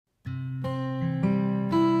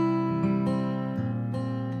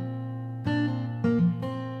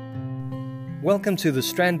Welcome to the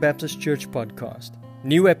Strand Baptist Church podcast.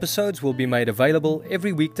 New episodes will be made available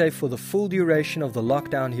every weekday for the full duration of the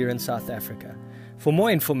lockdown here in South Africa. For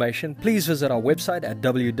more information, please visit our website at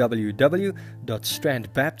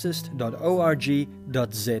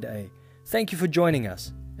www.strandbaptist.org.za. Thank you for joining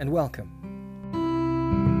us and welcome.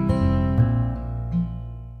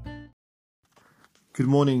 Good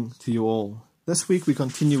morning to you all. This week we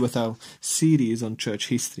continue with our series on church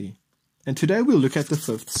history. And today we'll look at the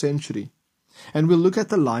 5th century. And we'll look at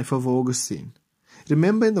the life of Augustine.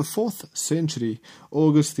 Remember, in the 4th century,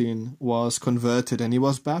 Augustine was converted and he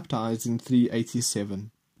was baptized in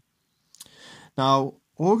 387. Now,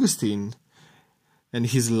 Augustine and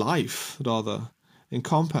his life,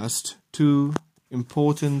 encompassed two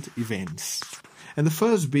important events. And the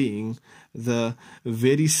first being the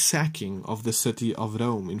very sacking of the city of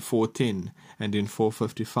Rome in 410 and in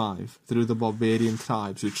 455 through the barbarian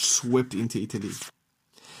tribes which swept into Italy.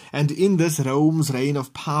 And in this, Rome's reign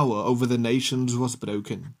of power over the nations was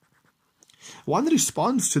broken. One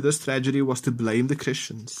response to this tragedy was to blame the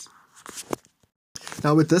Christians.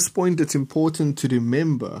 Now, at this point, it's important to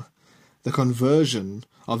remember the conversion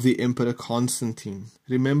of the Emperor Constantine.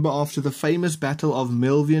 Remember, after the famous Battle of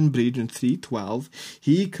Milvian Bridge in 312,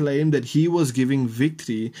 he claimed that he was giving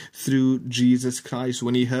victory through Jesus Christ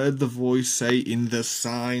when he heard the voice say, "In this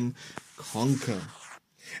sign, conquer."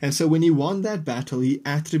 And so when he won that battle, he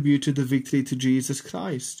attributed the victory to Jesus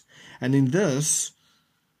Christ. And in this,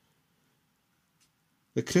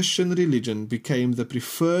 the Christian religion became the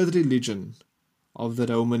preferred religion of the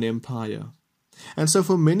Roman Empire. And so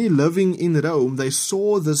for many living in Rome, they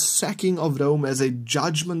saw the sacking of Rome as a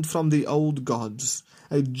judgment from the old gods,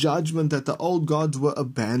 a judgment that the old gods were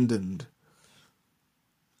abandoned.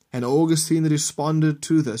 And Augustine responded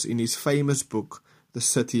to this in his famous book, The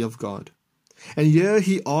City of God. And here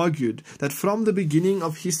he argued that from the beginning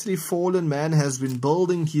of history, fallen man has been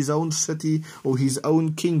building his own city or his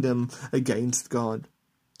own kingdom against God.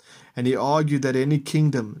 And he argued that any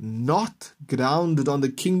kingdom not grounded on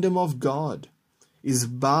the kingdom of God is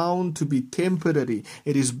bound to be temporary,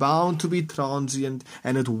 it is bound to be transient,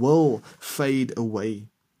 and it will fade away.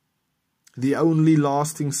 The only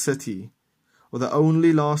lasting city or the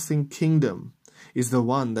only lasting kingdom is the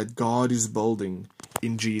one that God is building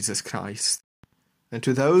in Jesus Christ. And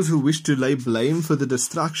to those who wish to lay blame for the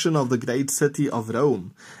destruction of the great city of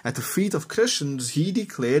Rome at the feet of Christians, he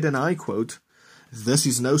declared, and I quote, "This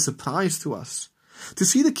is no surprise to us, to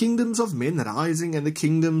see the kingdoms of men rising and the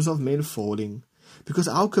kingdoms of men falling, because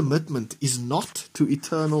our commitment is not to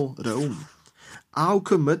eternal Rome. Our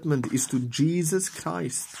commitment is to Jesus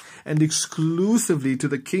Christ and exclusively to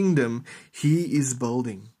the kingdom he is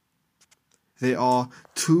building." There are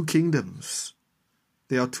two kingdoms.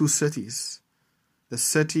 There are two cities. The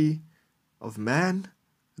city of man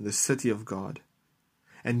and the city of God.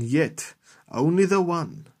 And yet, only the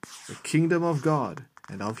one, the kingdom of God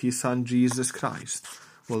and of his Son Jesus Christ,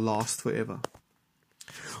 will last forever.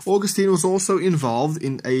 Augustine was also involved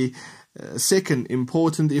in a second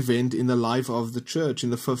important event in the life of the church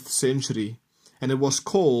in the 5th century, and it was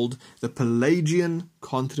called the Pelagian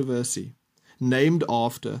controversy, named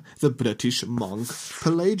after the British monk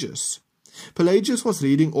Pelagius. Pelagius was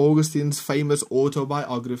reading Augustine's famous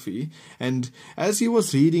autobiography, and as he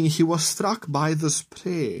was reading, he was struck by this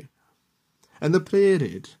prayer. And the prayer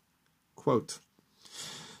read, quote,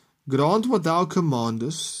 "Grant what thou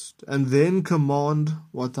commandest, and then command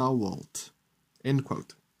what thou wilt." End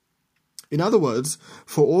quote. In other words,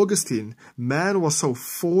 for Augustine, man was so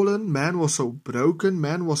fallen, man was so broken,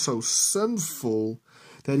 man was so sinful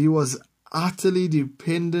that he was utterly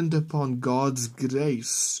dependent upon God's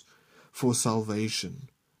grace for salvation.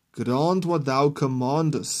 "Grant what thou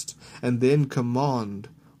commandest, and then command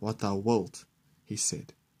what thou wilt," he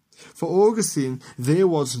said. For Augustine, there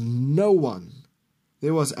was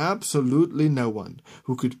absolutely no one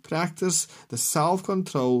who could practice the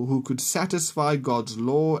self-control, who could satisfy God's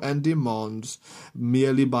law and demands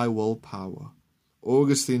merely by willpower.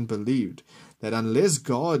 Augustine believed that unless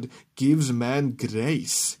God gives man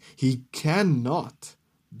grace, he cannot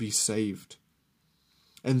be saved.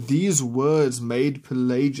 And these words made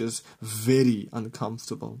Pelagius very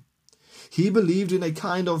uncomfortable. He believed in a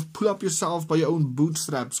kind of pull up yourself by your own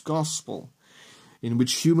bootstraps gospel, in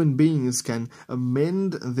which human beings can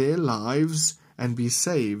amend their lives and be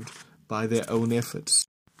saved by their own efforts.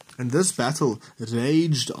 And this battle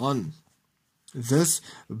raged on. This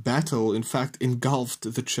battle, in fact,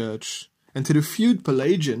 engulfed the church. And to refute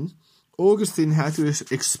Pelagian, Augustine had to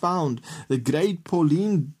expound the great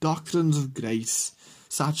Pauline doctrines of grace,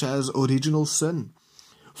 such as original sin,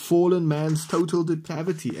 fallen man's total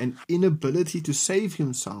depravity and inability to save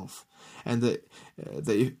himself, and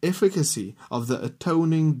the efficacy of the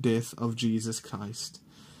atoning death of Jesus Christ.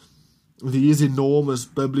 These enormous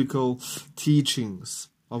biblical teachings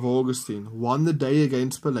of Augustine won the day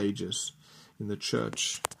against Pelagius in the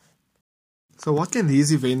church. So what can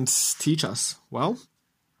these events teach us? Well,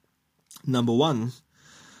 number one,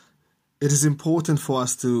 it is important for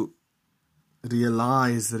us to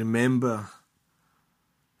remember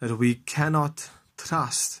that we cannot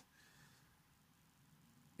trust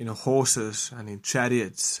in horses and in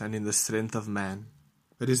chariots and in the strength of man.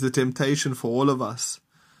 It is the temptation for all of us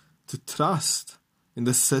to trust in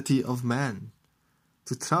the city of man,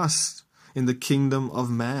 to trust in the kingdom of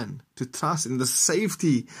man, to trust in the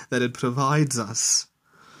safety that it provides us.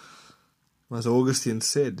 As Augustine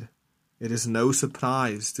said, it is no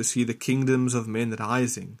surprise to see the kingdoms of men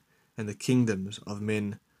rising and the kingdoms of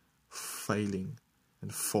men failing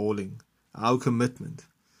and falling. Our commitment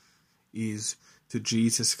is to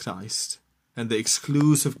Jesus Christ and the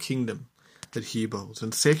exclusive kingdom that he builds.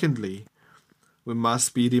 And secondly, we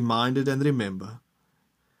must be reminded and remember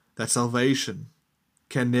that salvation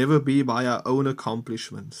can never be by our own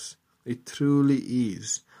accomplishments. It truly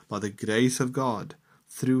is by the grace of God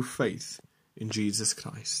through faith in Jesus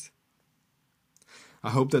Christ. I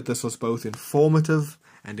hope that this was both informative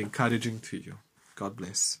and encouraging to you. God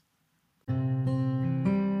bless.